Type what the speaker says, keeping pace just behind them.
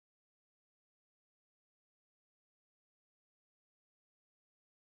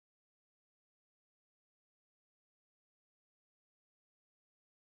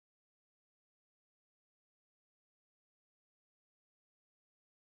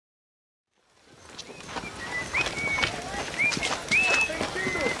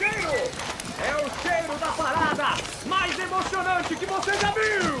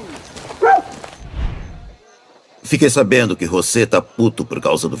Fiquei sabendo que você tá puto por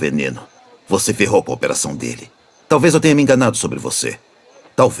causa do veneno. Você ferrou com a operação dele. Talvez eu tenha me enganado sobre você.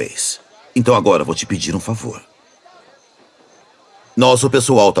 Talvez. Então agora vou te pedir um favor. Nosso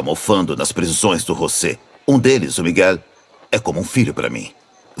pessoal tá mofando nas prisões do José. Um deles, o Miguel, é como um filho pra mim.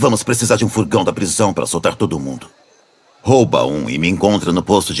 Vamos precisar de um furgão da prisão pra soltar todo mundo. Rouba um e me encontra no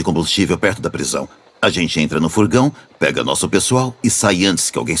posto de combustível perto da prisão. A gente entra no furgão, pega nosso pessoal e sai antes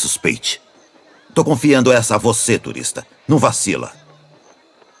que alguém suspeite. Tô confiando essa a você, turista. Não vacila.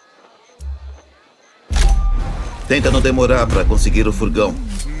 Tenta não demorar pra conseguir o furgão.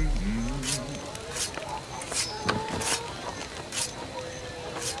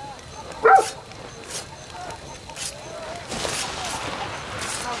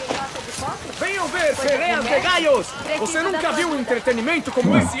 Venham ver, peleas de galhos! Você nunca viu um entretenimento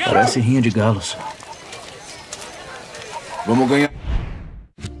como esse ano? Parece rinha de galos. Vamos ganhar.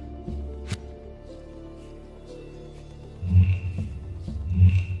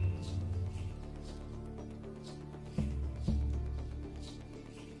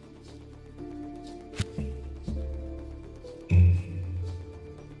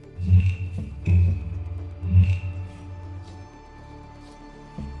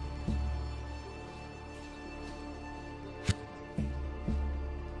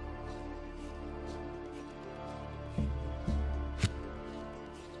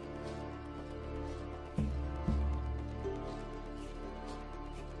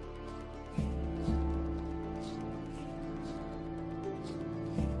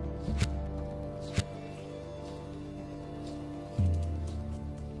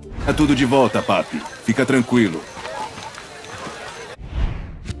 É tudo de volta, papi. Fica tranquilo.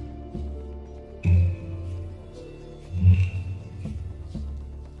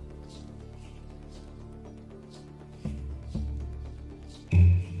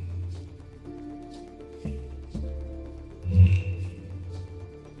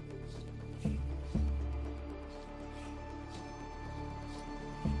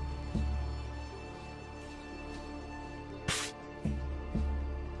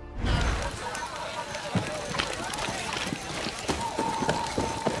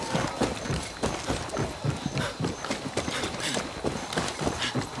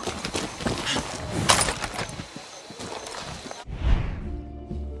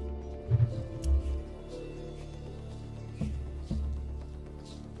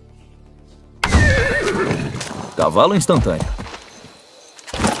 Cavalo instantâneo.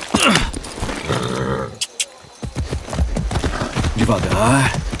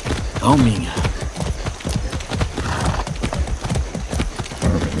 Devagar. Calminha.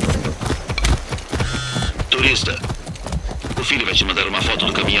 Turista, o filho vai te mandar uma foto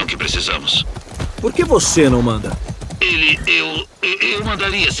do caminhão que precisamos. Por que você não manda? Eu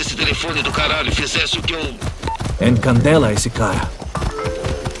mandaria se esse telefone do caralho fizesse o que eu... Encandela esse cara.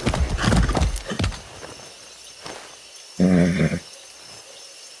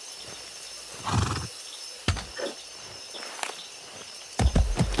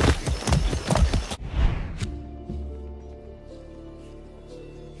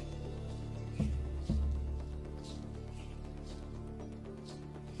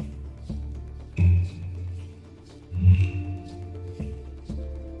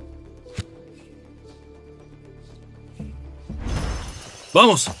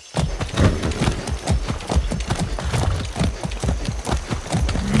 Vamos!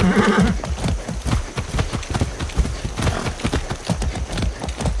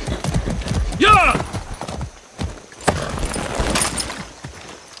 Yara!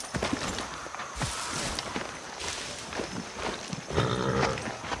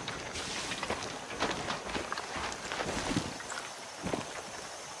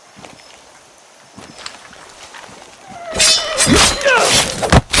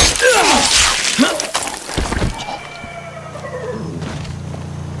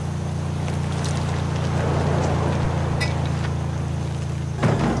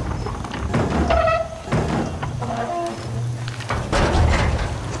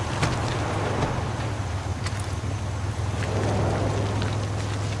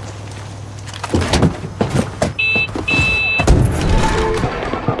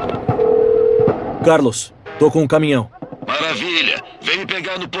 Carlos, tô com um caminhão. Maravilha! Vem me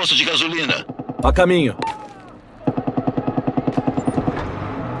pegar no posto de gasolina. A caminho.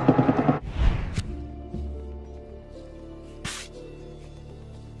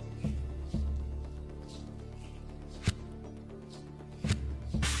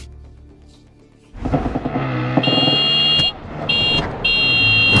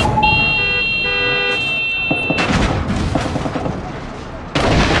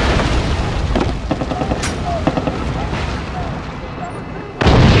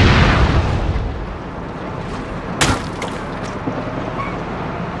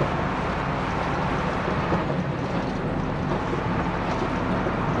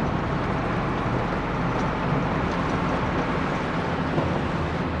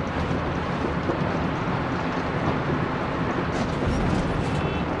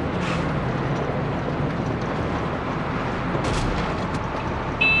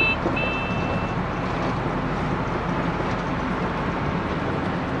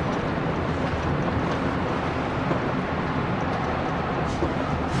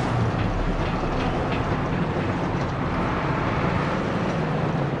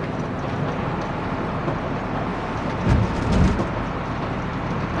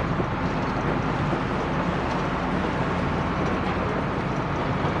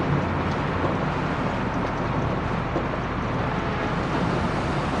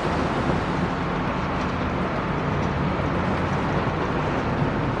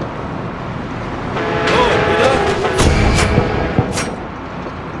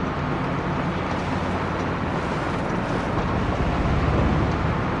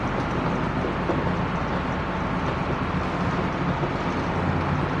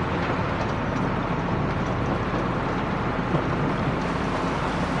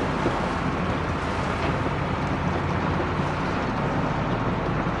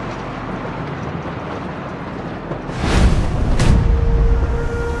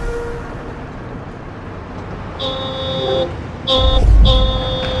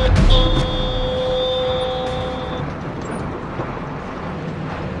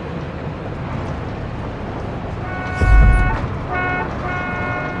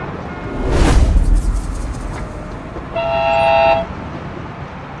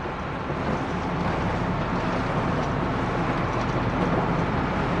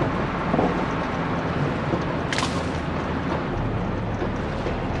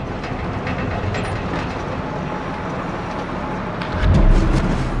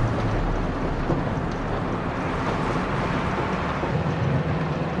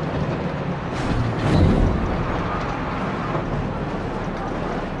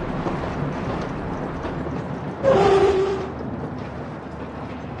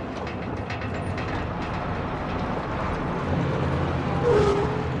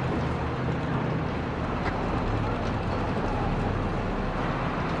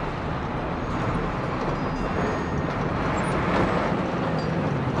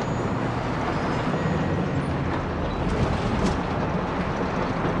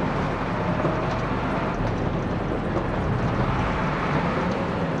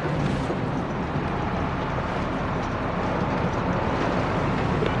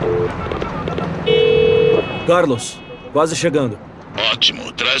 Carlos, quase chegando.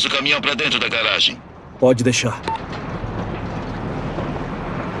 Ótimo. Traz o caminhão pra dentro da garagem. Pode deixar.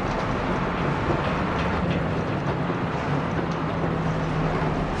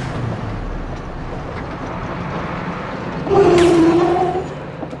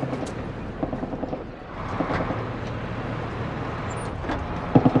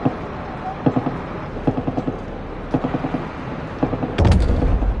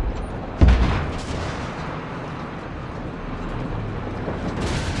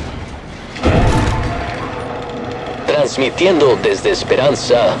 Transmitiendo desde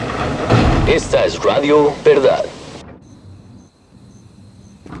Esperanza, esta es Radio Verdad.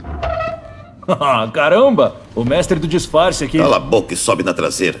 Caramba! O mestre do disfarce aqui. Cala a boca e sobe na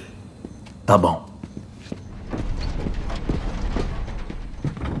traseira. Tá bom.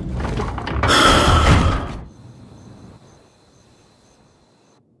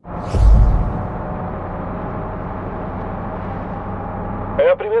 É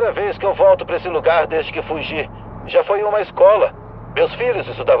a primeira vez que eu volto pra esse lugar desde que fugi. Já foi uma escola. Meus filhos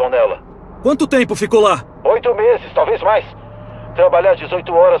estudavam nela. Quanto tempo ficou lá? 8 meses, talvez mais. Trabalhar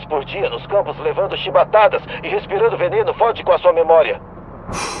 18 horas por dia nos campos levando chibatadas e respirando veneno fode com a sua memória.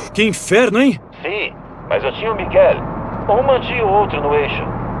 Que inferno, hein? Sim, mas eu tinha o Miguel. Um mantinha o outro no eixo.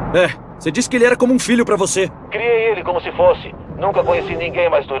 É, você disse que ele era como um filho pra você. Criei ele como se fosse. Nunca conheci ninguém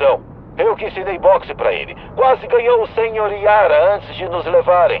mais durão. Eu que ensinei boxe pra ele. Quase ganhou o senhor Yara antes de nos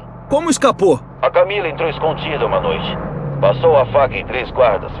levarem. Como escapou? A Camila entrou escondida uma noite. Passou a faca em 3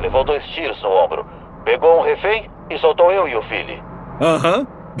 guardas, levou 2 tiros no ombro. Pegou um refém e soltou eu e o filho. Aham,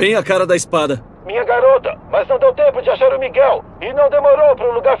 bem a cara da espada. Minha garota, mas não deu tempo de achar o Miguel. E não demorou para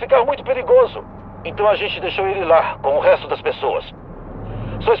o lugar ficar muito perigoso. Então a gente deixou ele lá, com o resto das pessoas.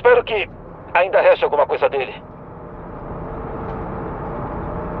 Só espero que ainda reste alguma coisa dele.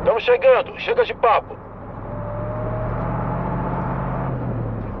 Estamos chegando, chega de papo.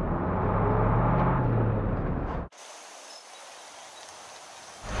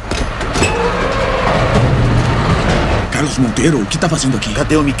 Carlos Monteiro, o que tá fazendo aqui?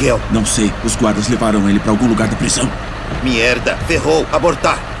 Cadê o Miguel? Não sei. Os guardas levaram ele pra algum lugar da prisão. Merda, ferrou,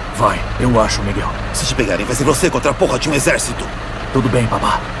 abortar. Vai, eu acho, Miguel. Se te pegarem, vai ser você contra a porra de um exército. Tudo bem,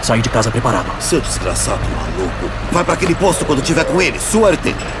 papá. Saí de casa preparado. Seu desgraçado maluco. Vai pra aquele posto quando tiver com ele.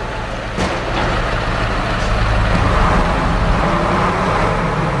 Suerte.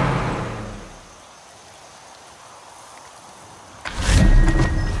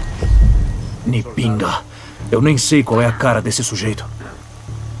 Nipinga. Eu nem sei qual é a cara desse sujeito.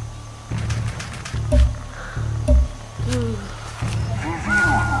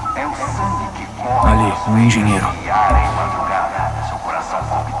 Ali, um engenheiro. Yara em madrugada, seu coração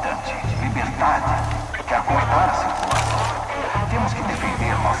palpitante. Liberdade. Quer cortar a circulação. Temos que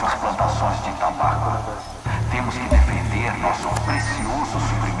defender nossas plantações de tabaco. Temos que defender nosso precioso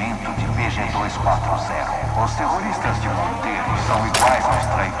suprimento de PG240. Os terroristas de Monteiro são iguais aos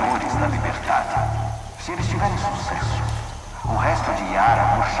traidores da liberdade. Se eles tiverem sucesso, o resto de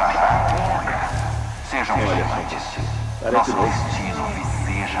Yara murchará e morrerá. Sejam vigilantes. Nosso destino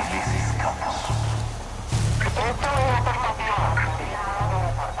viceja nesses campos.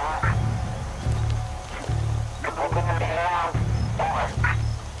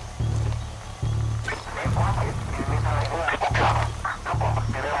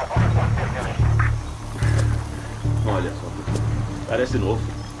 Olha só, parece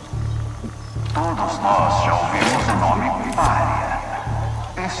novo. Todos nós já ouvimos o nome Pária.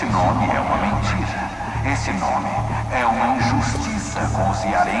 Esse nome é uma mentira. Esse nome é uma injustiça com os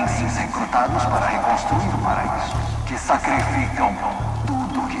iarenses recrutados para reconstruir o paraíso, que sacrificam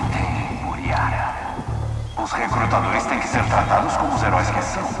tudo que têm por Yara. Os recrutadores têm que ser tratados como os heróis que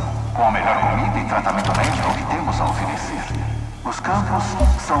são, com a melhor comida e tratamento médico que temos a oferecer. Os campos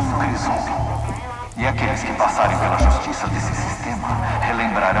são um crisol. E aqueles que passarem pela justiça desse sistema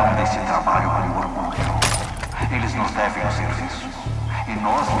relembrarão desse trabalho com orgulho. Eles nos devem o serviço e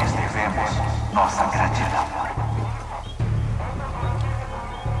nós lhes devemos nossa gratidão.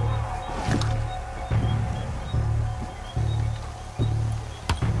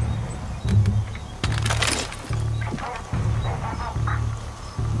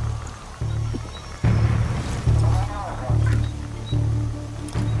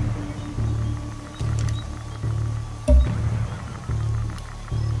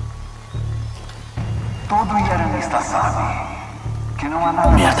 Todo iaranista sabe que não há nada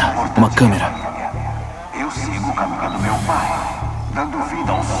mais Merda, importante uma que câmera. a família. Eu sigo o caminho do meu pai, dando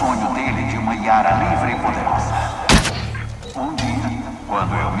vida ao sonho dele de uma Yara livre e poderosa. Um dia,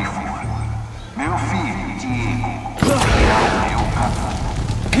 quando eu me for, meu filho, Diego, irá o meu caminho.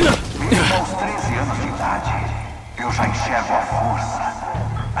 Aos 13 anos de idade, eu já enxergo a força,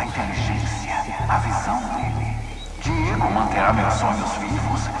 a inteligência, a visão dele. Diego manterá meus sonhos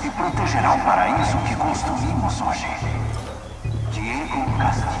vivos e protegerá o paraíso que construímos hoje. Diego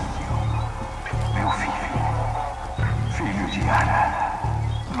Castillo, meu filho, filho de Yara,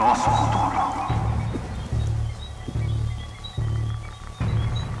 nosso futuro.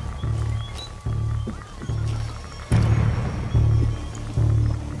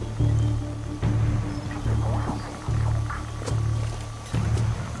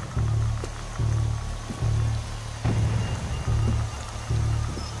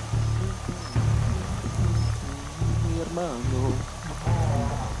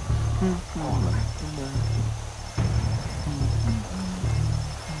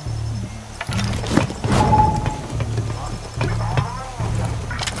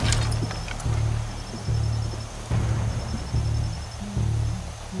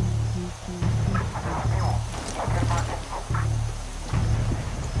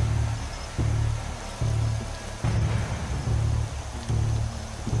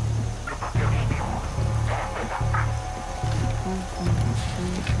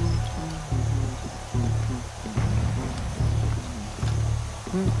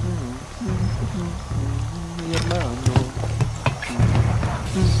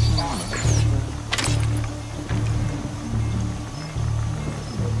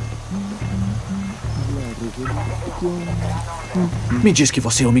 Me diz que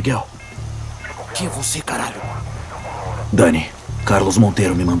você é o Miguel. Quem é você, caralho? Dani, Carlos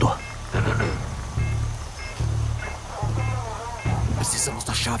Monteiro me mandou. Precisamos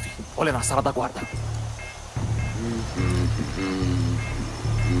da chave. Olha na sala da guarda.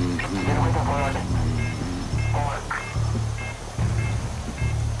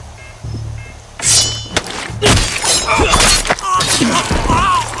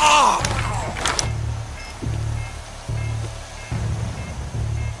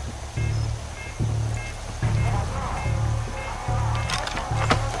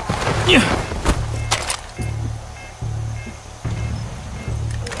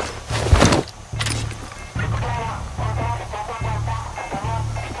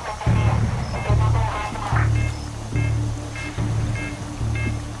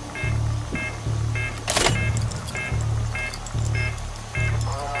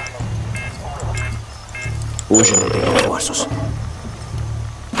 Hoje não tem reforços.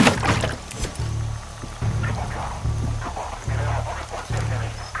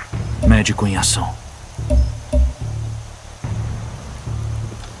 Médico em ação.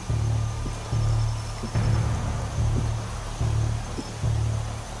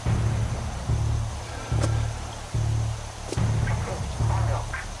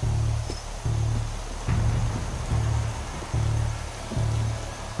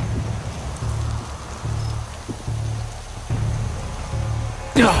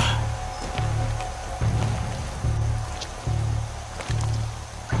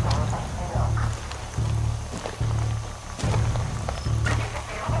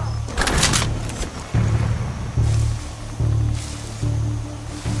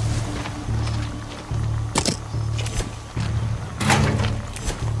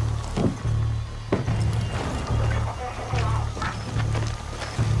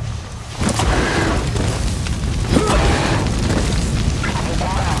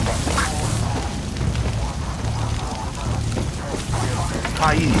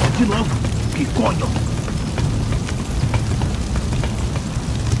 Aí, de logo. Que coño?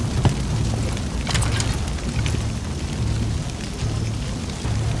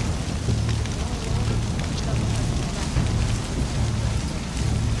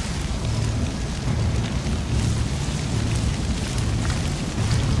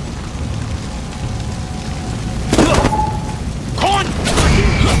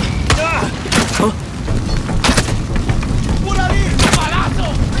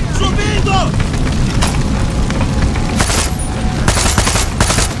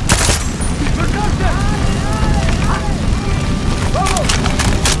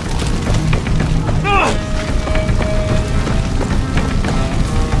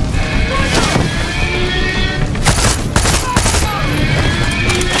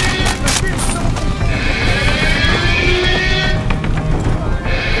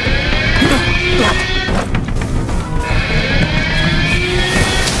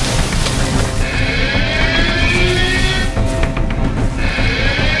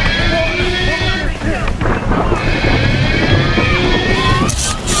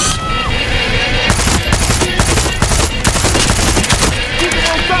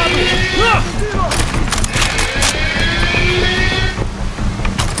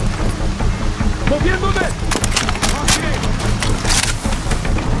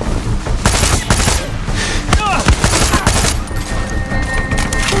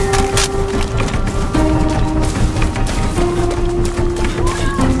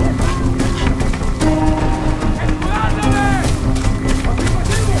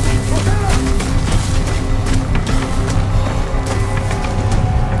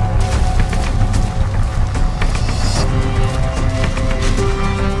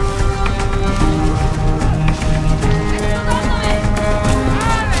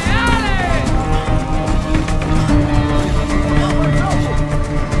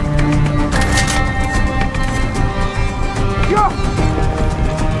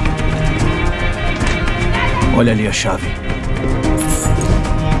 Olha ali a chave.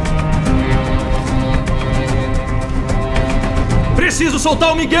 Preciso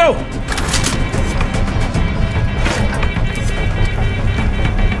soltar o Miguel!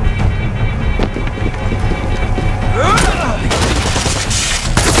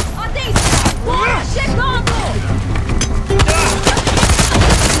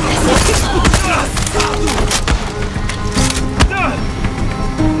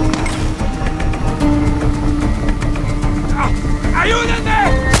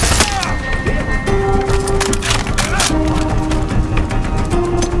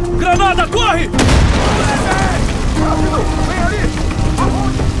 Granada, corre! Rápido! Vem ali!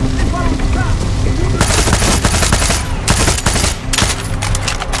 Aonde? Me fala onde está!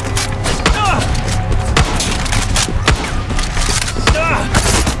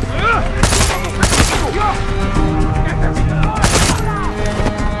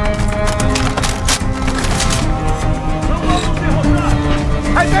 Não vamos derrotar!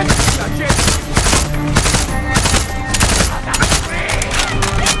 Aí dentro!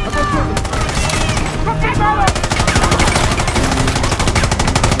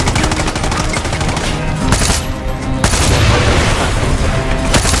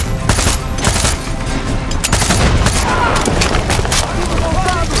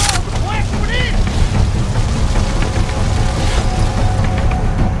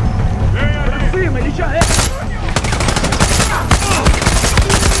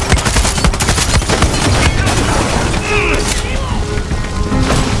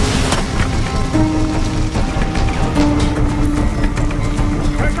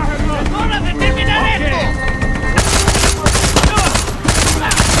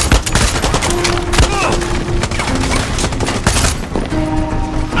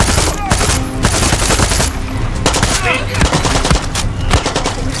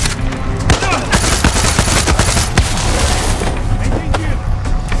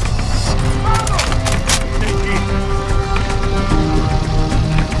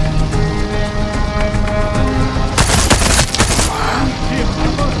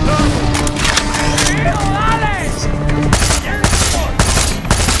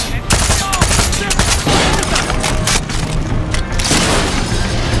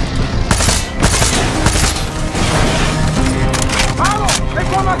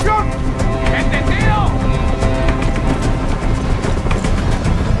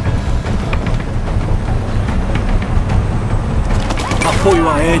 Apoio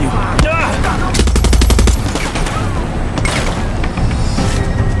aéreo.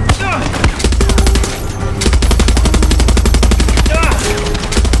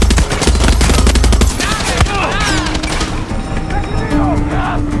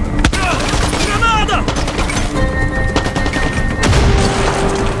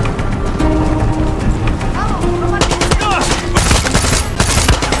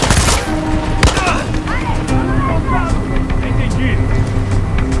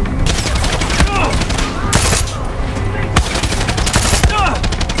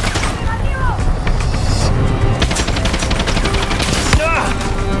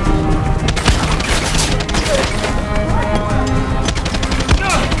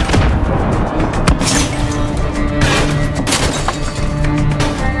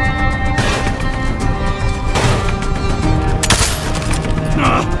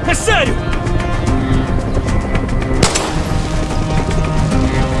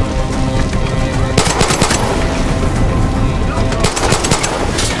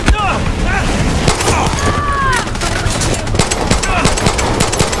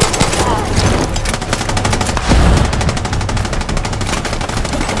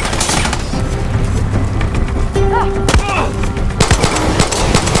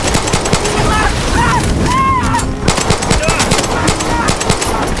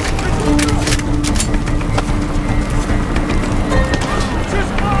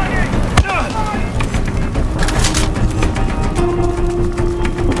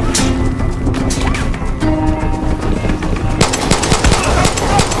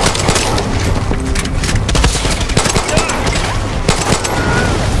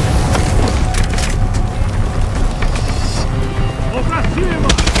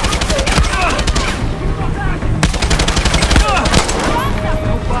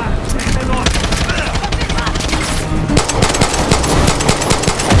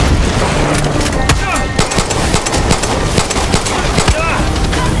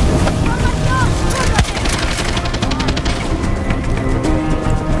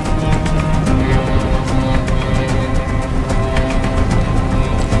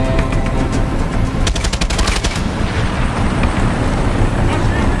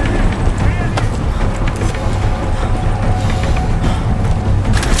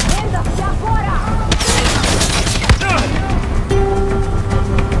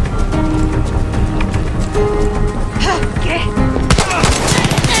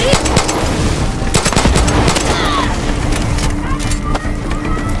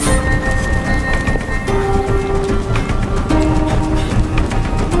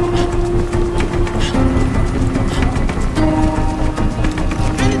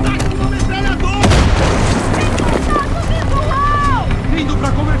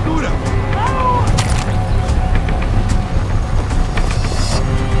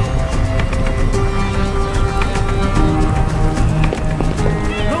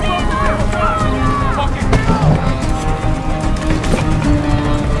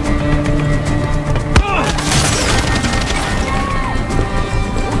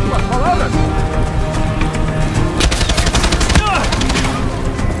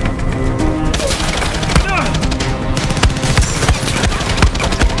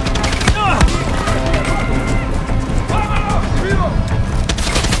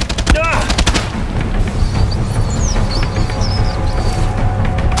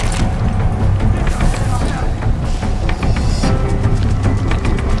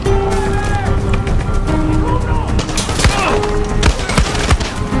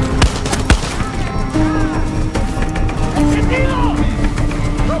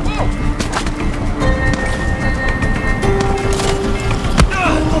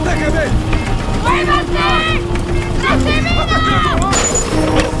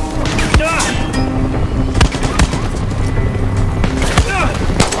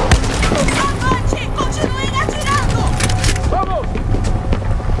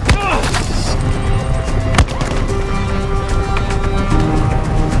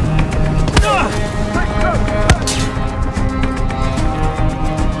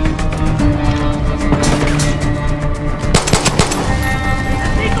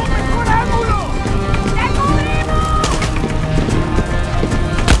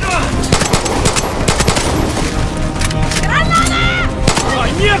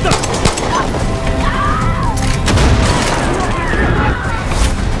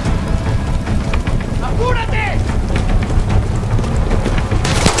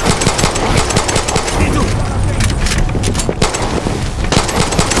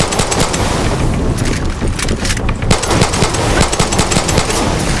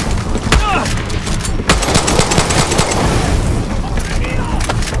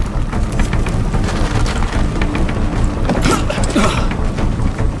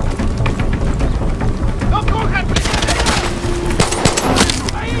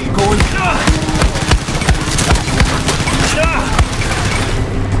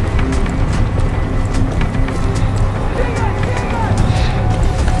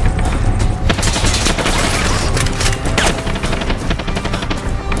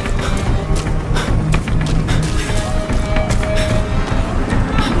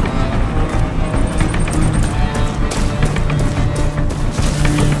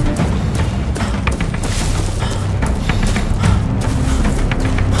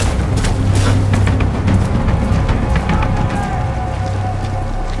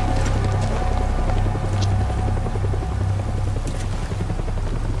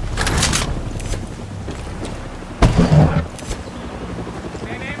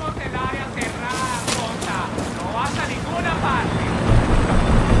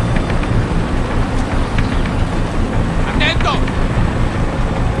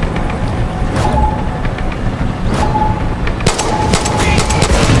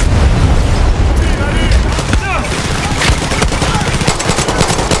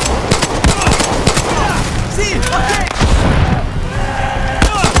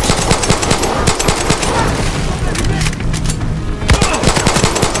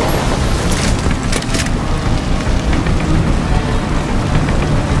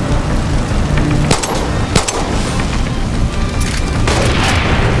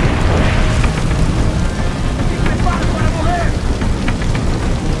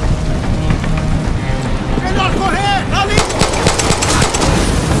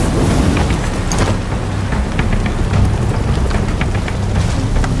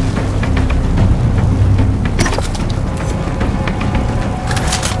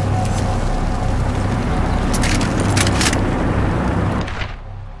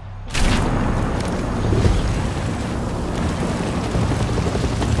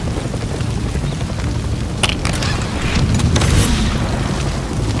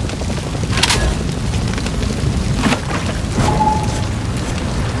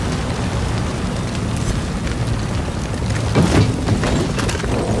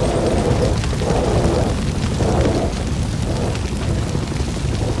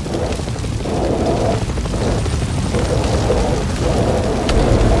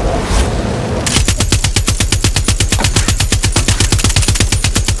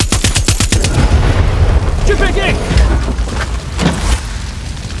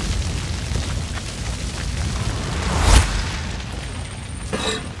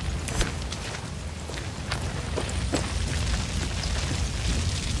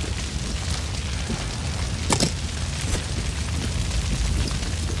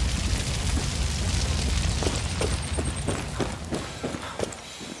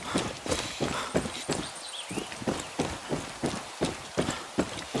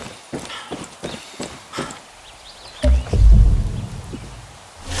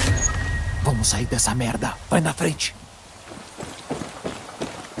 Vamos sair dessa merda. Vai na frente.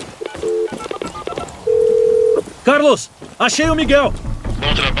 Carlos, achei o Miguel.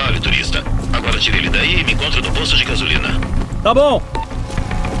 Bom trabalho, turista. Agora tire ele daí e me encontre no posto de gasolina. Tá bom.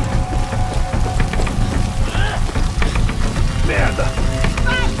 Merda.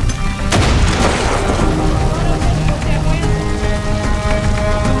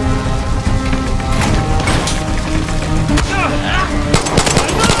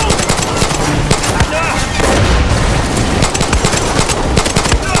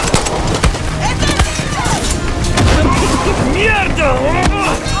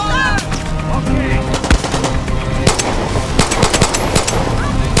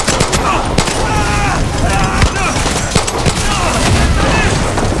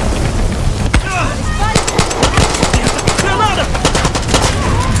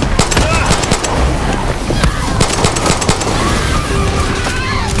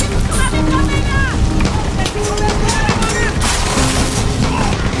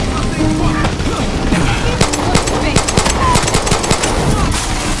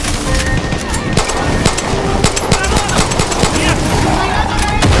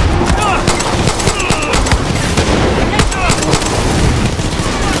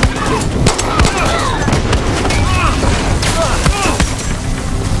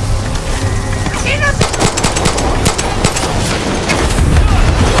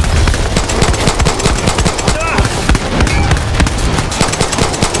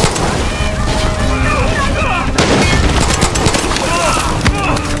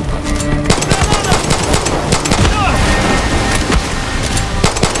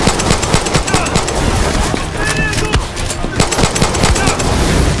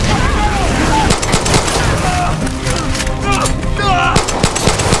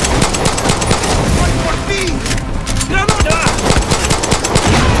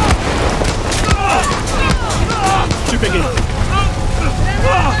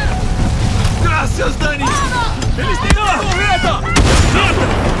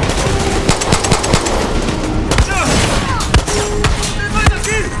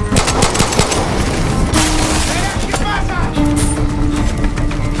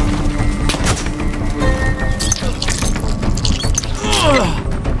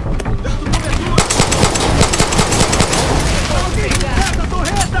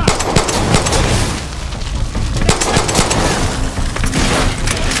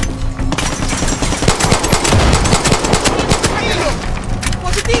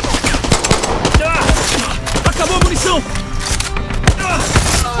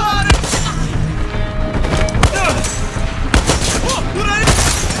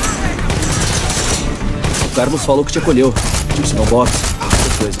 O Carlos falou que te acolheu. Te ensinou boxe,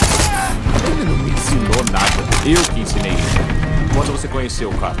 essas coisas. Ele não me ensinou nada. Eu que ensinei ele. Quando você conheceu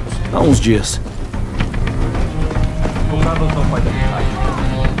o Carlos? Há uns dias. O Carlos não pode ajudar.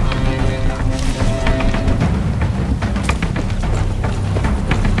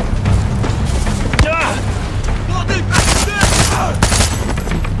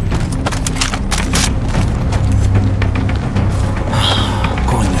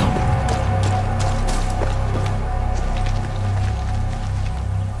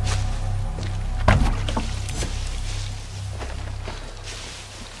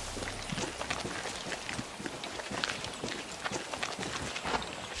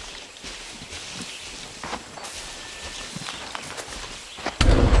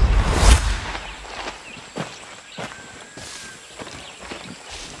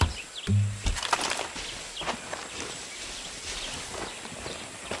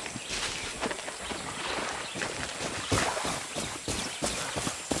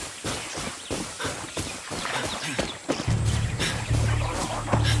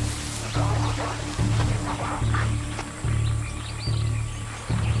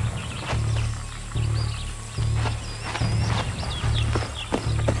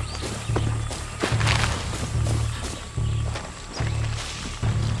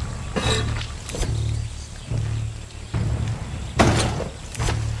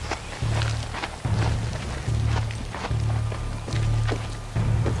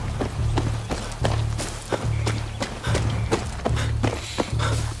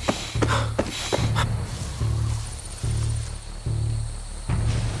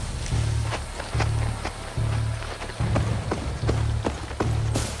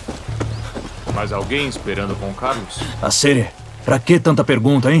 Mais alguém esperando com o Carlos? A Siri, pra que tanta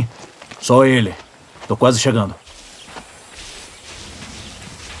pergunta, hein? Só ele. Tô quase chegando.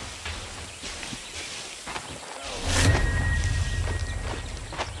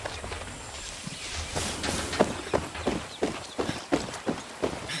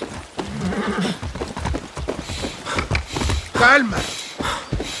 Calma!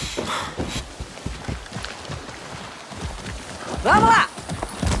 Vamos lá!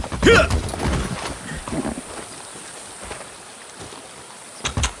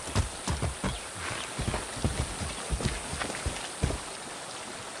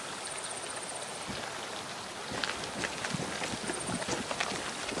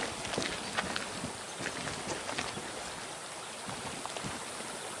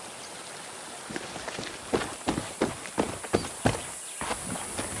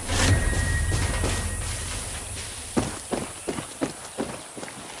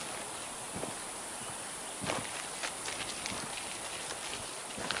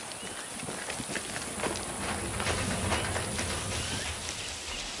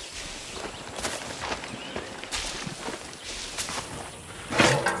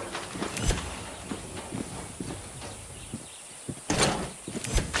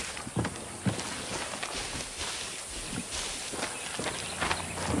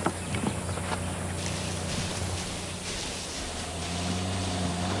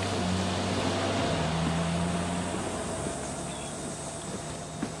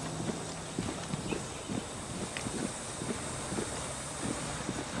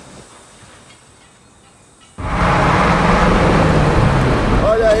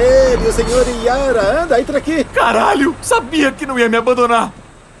 Ele, o senhor Yara, anda, entra aqui. Caralho, sabia que não ia me abandonar.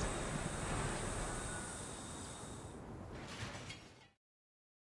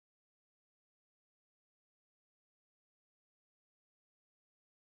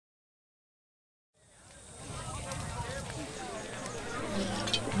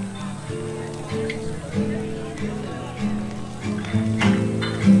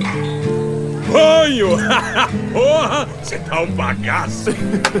 Sonho! Porra, você tá um bagaço.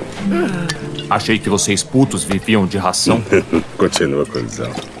 Achei que vocês putos viviam de ração. Continua,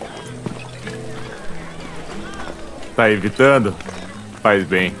 cuzão. Tá evitando? Faz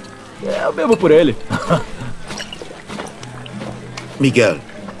bem. Eu bebo por ele. Miguel.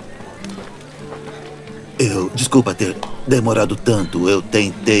 Desculpa ter demorado tanto. Eu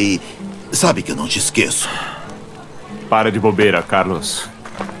tentei... Sabe que eu não te esqueço. Para de bobeira, Carlos.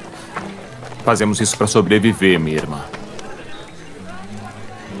 Fazemos isso pra sobreviver, minha irmã.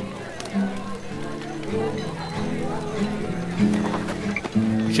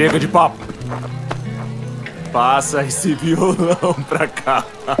 Chega de papo. Passa esse violão pra cá.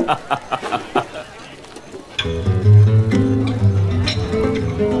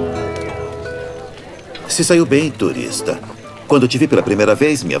 Se saiu bem, turista. Quando eu te vi pela primeira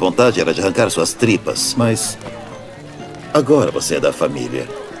vez, minha vontade era de arrancar suas tripas, mas... Agora você é da família.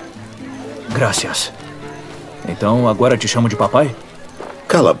 Graças. Então agora te chamo de papai?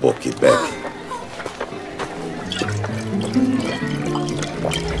 Cala a boca e bebe.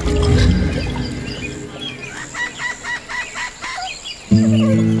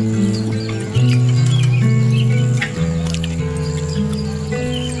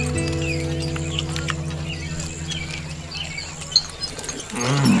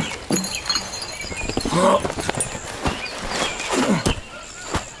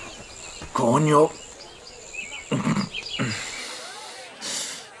 Conho.